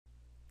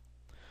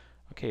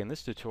Okay, in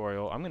this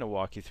tutorial, I'm going to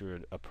walk you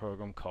through a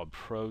program called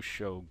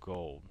ProShow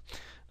Gold.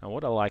 Now,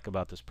 what I like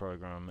about this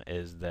program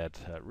is that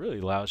it really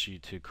allows you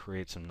to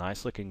create some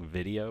nice looking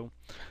video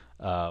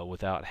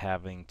without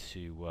having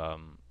to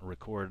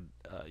record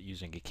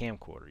using a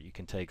camcorder. You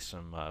can take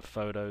some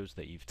photos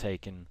that you've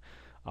taken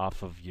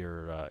off of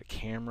your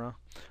camera,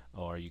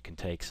 or you can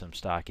take some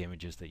stock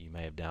images that you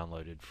may have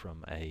downloaded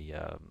from a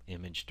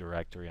image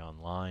directory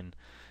online,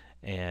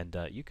 and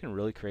you can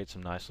really create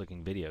some nice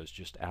looking videos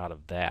just out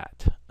of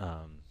that.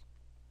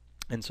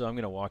 And so I'm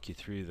going to walk you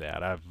through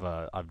that.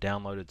 I've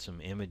downloaded some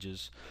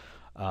images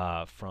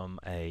from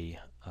a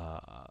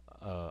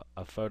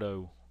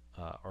photo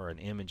or an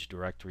image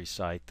directory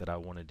site that I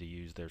wanted to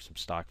use. There's some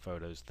stock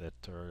photos that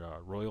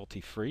are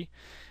royalty free,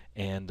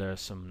 and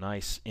some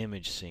nice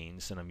image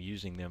scenes, and I'm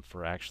using them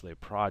for actually a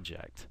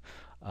project.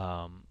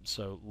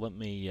 So let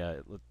me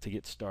to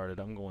get started,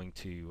 I'm going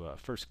to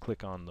first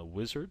click on the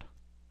wizard.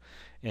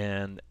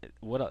 And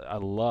I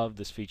love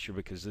this feature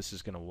because this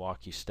is going to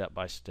walk you step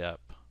by step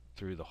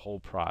through the whole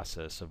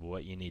process of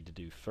what you need to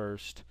do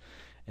first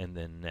and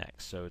then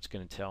next. So it's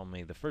going to tell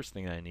me the first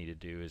thing I need to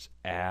do is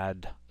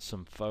add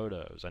some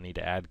photos. I need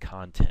to add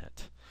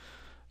content.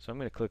 So I'm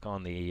going to click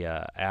on the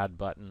add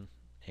button,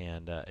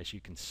 and as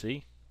you can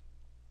see,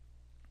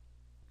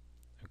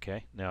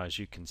 now as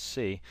you can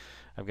see,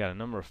 I've got a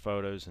number of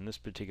photos in this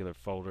particular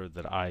folder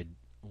that I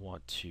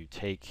want to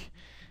take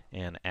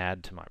and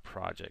add to my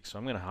project. So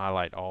I'm going to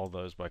highlight all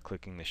those by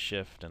clicking the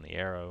shift and the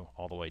arrow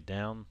all the way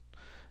down,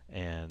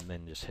 and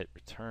then just hit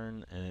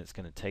return, and it's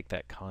going to take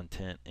that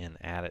content and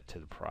add it to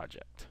the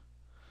project.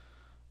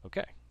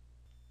 Okay,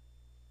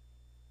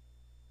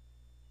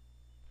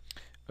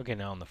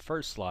 now on the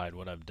first slide,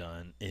 what I've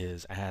done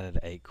is added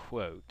a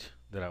quote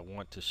that I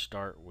want to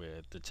start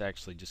with that's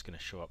actually just going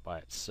to show up by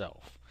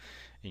itself.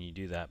 And you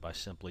do that by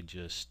simply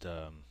just,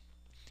 if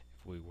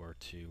we were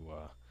to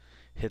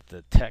hit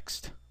the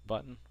text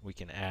button, we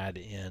can add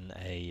in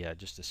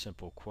just a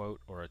simple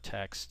quote or a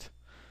text,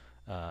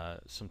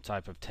 some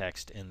type of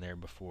text in there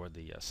before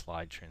the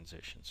slide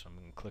transition. So I'm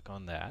going to click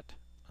on that.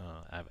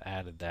 I've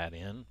added that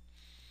in.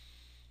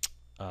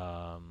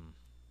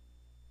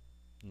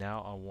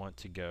 Now I want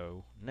to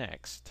go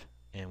next,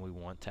 and we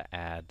want to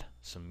add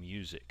some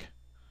music.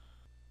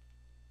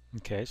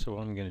 Okay, so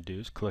what I'm going to do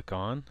is click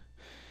on,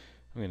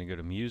 I'm going to go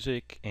to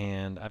music,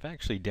 and I've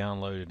actually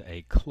downloaded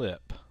a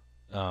clip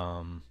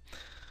from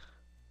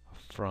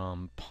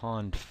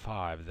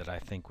Pond5 that I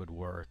think would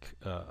work,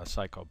 a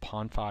site called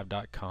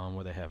pond5.com,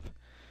 where they have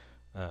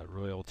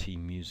royalty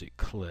music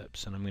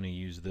clips, and I'm going to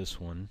use this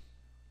one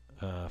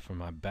for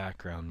my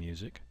background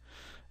music.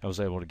 I was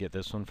able to get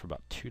this one for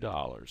about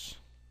 $2.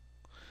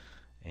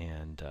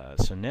 And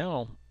so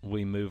now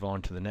we move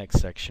on to the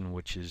next section,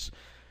 which is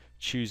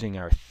choosing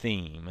our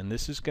theme, and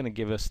this is going to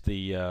give us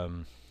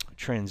the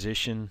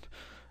transition.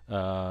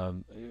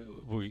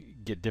 We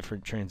get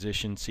different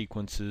transition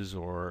sequences,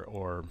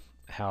 or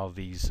how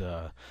these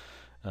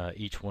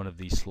each one of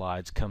these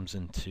slides comes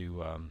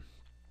into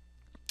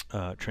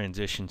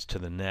transitions to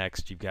the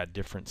next. You've got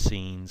different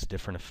scenes,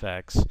 different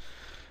effects.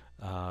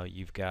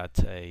 You've got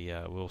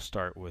we'll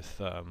start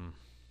with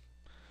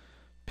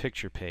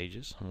picture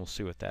pages, and we'll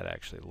see what that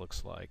actually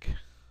looks like.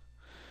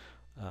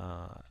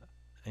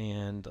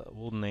 And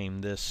we'll name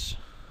this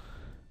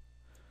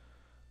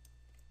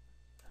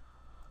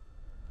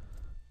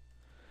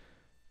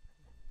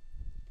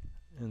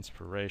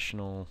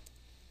inspirational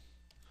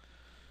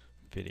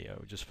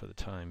video, just for the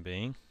time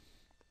being.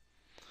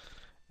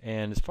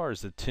 And as far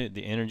as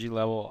the energy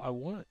level,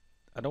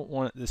 I don't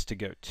want this to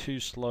go too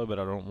slow, but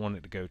I don't want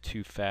it to go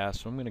too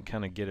fast. So I'm going to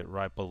kind of get it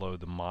right below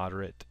the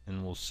moderate,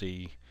 and we'll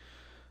see,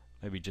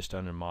 maybe just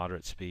under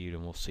moderate speed,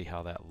 and we'll see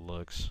how that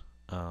looks.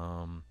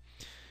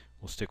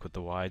 We'll stick with the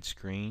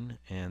widescreen,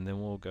 and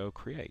then we'll go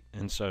create.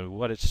 And so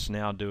what it's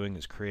now doing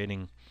is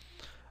creating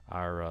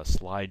our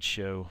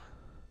slideshow.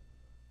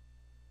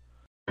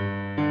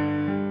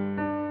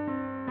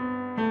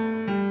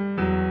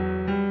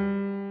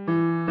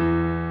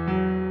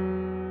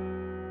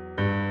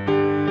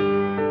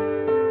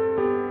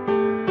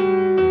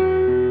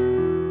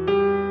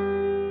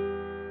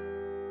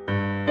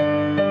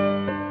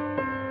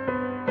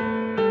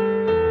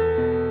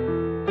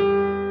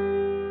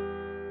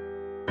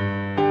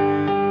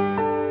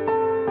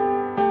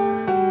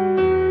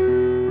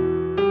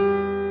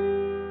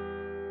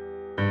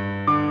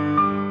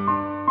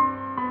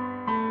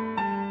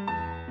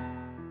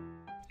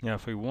 Now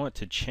if we want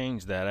to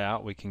change that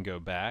out, we can go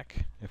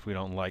back. If we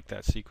don't like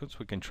that sequence,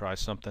 we can try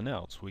something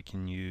else. We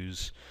can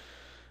use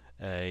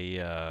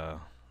a,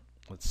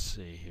 let's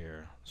see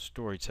here,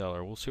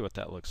 storyteller. We'll see what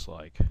that looks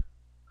like.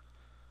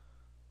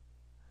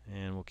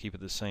 And we'll keep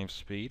it the same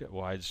speed at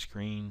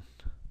widescreen,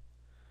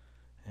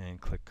 and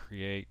click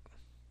create.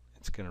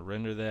 It's going to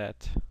render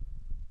that,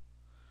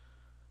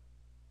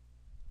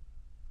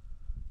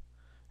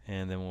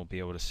 and then we'll be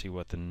able to see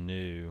what the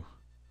new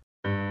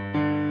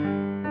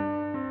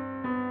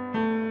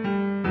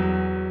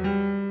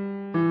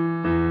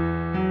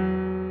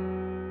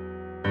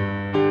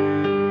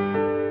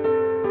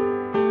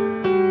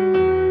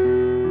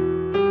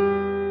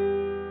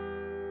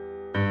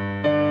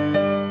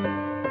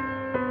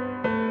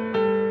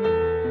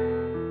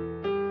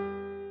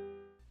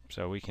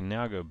we can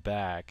now go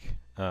back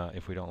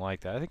if we don't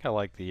like that. I think I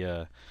like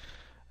the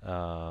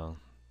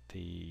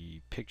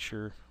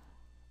picture.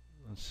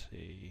 Let's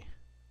see,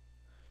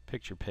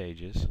 picture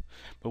pages.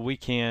 But we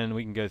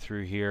can go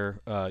through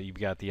here. You've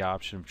got the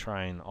option of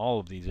trying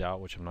all of these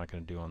out, which I'm not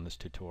going to do on this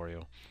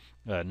tutorial.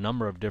 A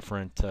number of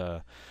different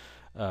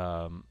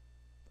um,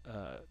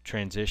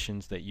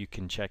 transitions that you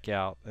can check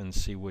out and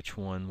see which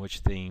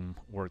theme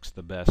works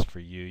the best for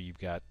you. You've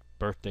got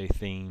birthday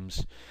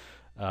themes,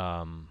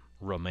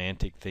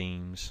 romantic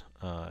themes.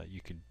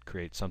 You could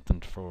create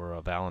something for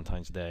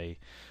Valentine's Day,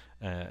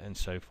 and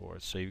so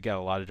forth. So you've got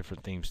a lot of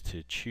different themes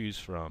to choose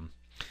from.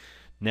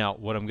 Now,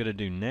 what I'm going to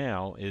do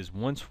now is,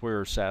 once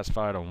we're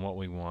satisfied on what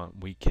we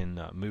want, we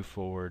can move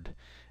forward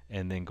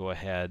and then go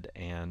ahead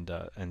and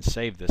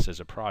save this as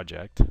a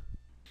project.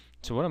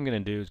 So what I'm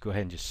going to do is go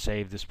ahead and just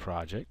save this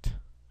project,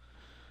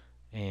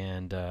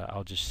 and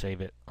I'll just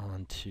save it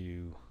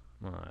onto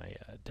my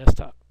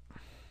desktop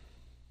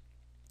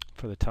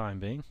for the time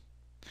being.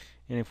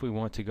 And if we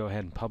want to go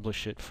ahead and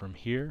publish it from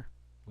here,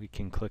 we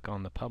can click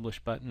on the publish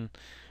button.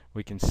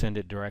 We can send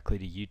it directly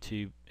to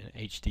YouTube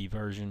in HD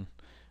version.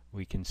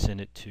 We can send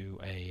it to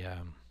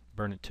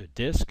burn it to a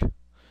disk,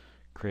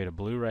 create a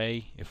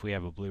Blu-ray if we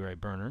have a Blu-ray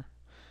burner,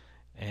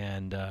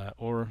 and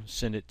or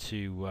send it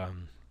to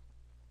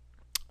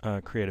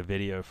create a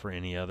video for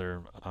any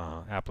other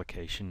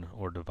application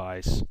or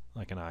device,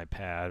 like an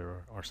iPad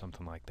or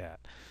something like that.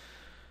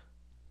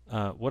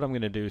 What I'm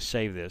going to do is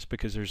save this,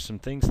 because there's some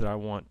things that I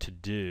want to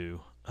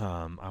do.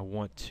 I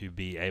want to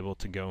be able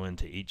to go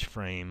into each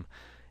frame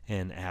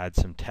and add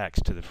some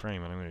text to the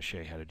frame, and I'm going to show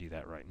you how to do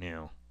that right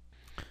now.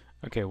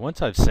 Okay,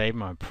 once I've saved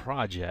my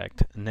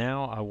project,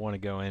 now I want to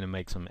go in and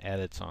make some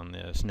edits on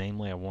this.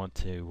 Namely, I want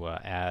to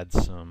add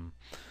some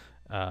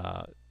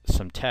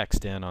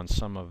text in on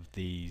some of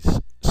these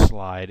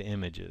slide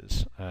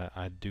images.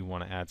 I do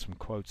want to add some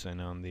quotes in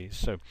on these.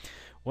 So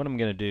what I'm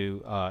going to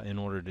do in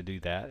order to do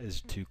that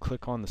is to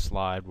click on the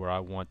slide where I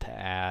want to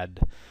add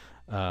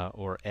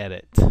or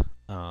edit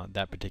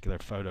that particular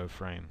photo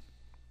frame.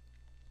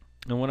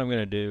 And what I'm going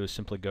to do is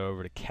simply go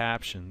over to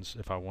captions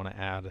if I want to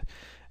add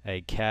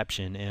a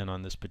caption in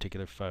on this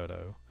particular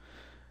photo,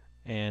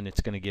 and it's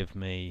going to give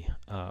me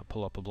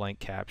pull up a blank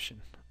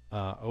caption.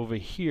 Over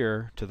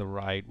here to the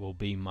right will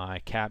be my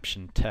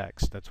caption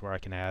text. That's where I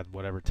can add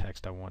whatever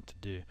text I want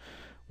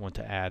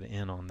to add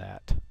in on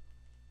that.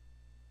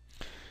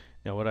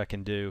 Now what I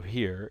can do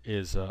here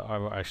is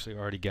I've actually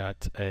already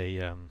got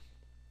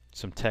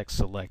some text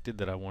selected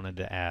that I wanted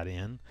to add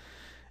in,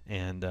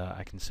 and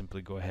I can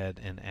simply go ahead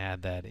and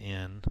add that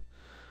in.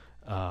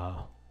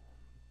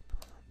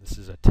 This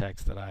is a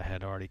text that I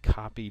had already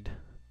copied,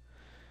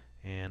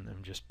 and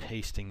I'm just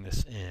pasting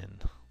this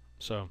in.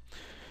 So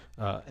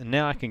and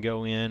now I can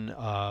go in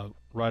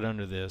right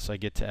under this. I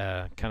get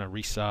to kind of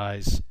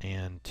resize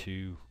and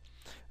to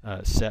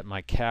set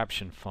my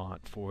caption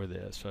font for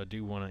this. So I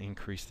do want to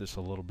increase this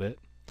a little bit.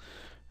 I'm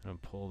going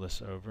to pull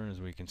this over, and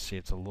as we can see,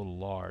 it's a little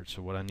large.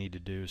 So what I need to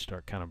do is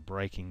start kind of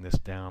breaking this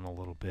down a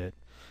little bit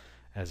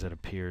as it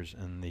appears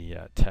in the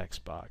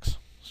text box.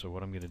 So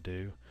what I'm going to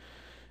do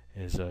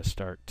is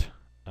start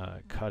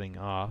cutting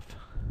off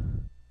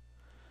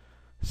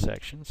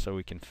sections so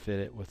we can fit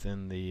it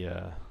within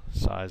the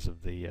size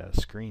of the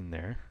screen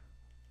there,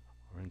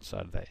 or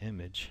inside of that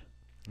image.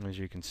 As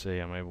you can see,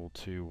 I'm able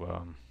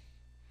to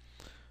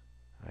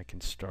I can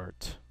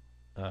start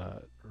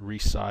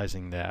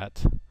resizing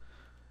that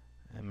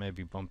and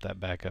maybe bump that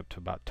back up to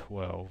about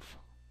 12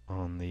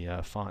 on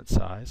the font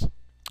size.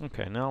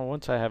 Okay, now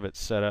once I have it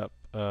set up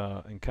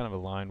and kind of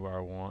aligned where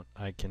I want,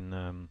 I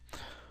can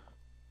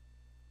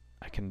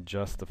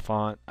adjust the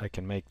font. I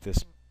can make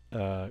this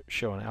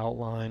show an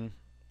outline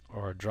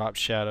or a drop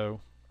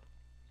shadow.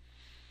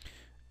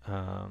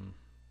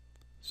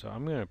 So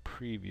I'm going to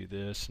preview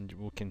this, and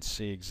we can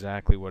see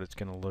exactly what it's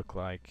going to look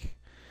like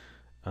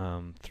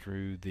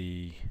through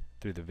the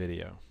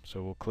video.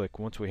 So we'll click,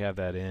 once we have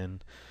that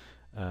in,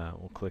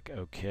 we'll click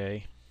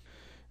OK,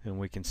 and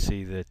we can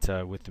see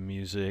that with the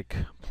music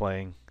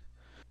playing.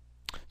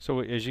 So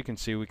as you can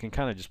see, we can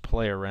kind of just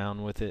play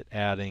around with it,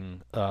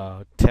 adding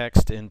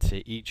text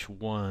into each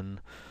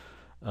one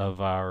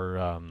of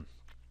our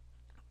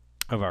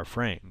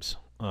frames.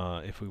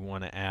 If we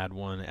want to add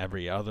one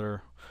every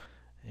other,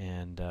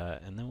 and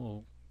then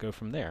we'll go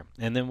from there.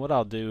 And then what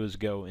I'll do is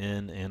go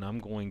in, and I'm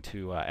going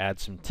to add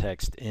some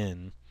text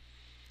in.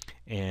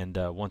 And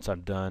once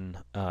I've done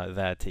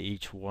that to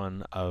each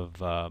one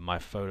of my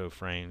photo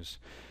frames,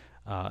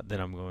 then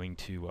I'm going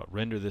to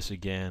render this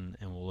again,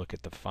 and we'll look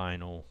at the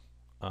final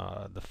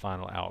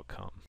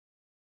outcome.